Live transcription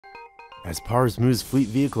As PARS moves fleet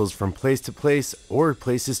vehicles from place to place or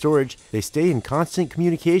place to storage, they stay in constant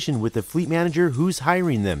communication with the fleet manager who's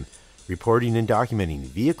hiring them, reporting and documenting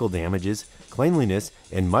vehicle damages, cleanliness,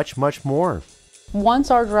 and much, much more.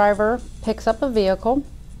 Once our driver picks up a vehicle,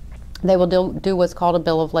 they will do what's called a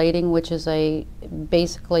bill of lading, which is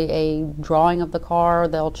basically a drawing of the car.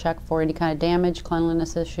 They'll check for any kind of damage,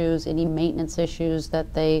 cleanliness issues, any maintenance issues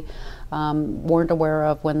that they weren't aware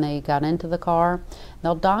of when they got into the car.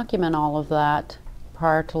 They'll document all of that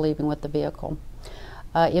prior to leaving with the vehicle.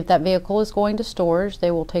 If that vehicle is going to storage, they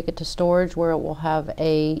will take it to storage where it will have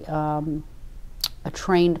a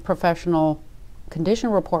trained professional condition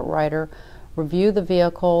report writer review the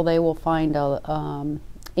vehicle. They will find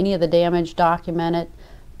any of the damage, document it,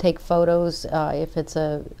 take photos if it's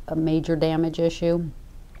a major damage issue,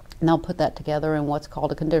 and they'll put that together in what's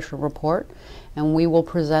called a condition report, and we will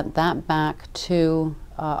present that back to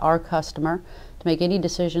our customer to make any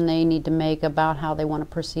decision they need to make about how they want to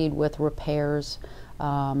proceed with repairs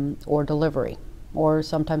or delivery, or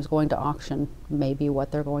sometimes going to auction may be what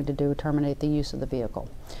they're going to do, terminate the use of the vehicle.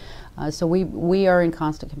 So we are in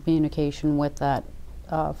constant communication with that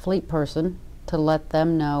fleet person to let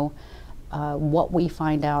them know what we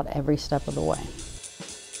find out every step of the way.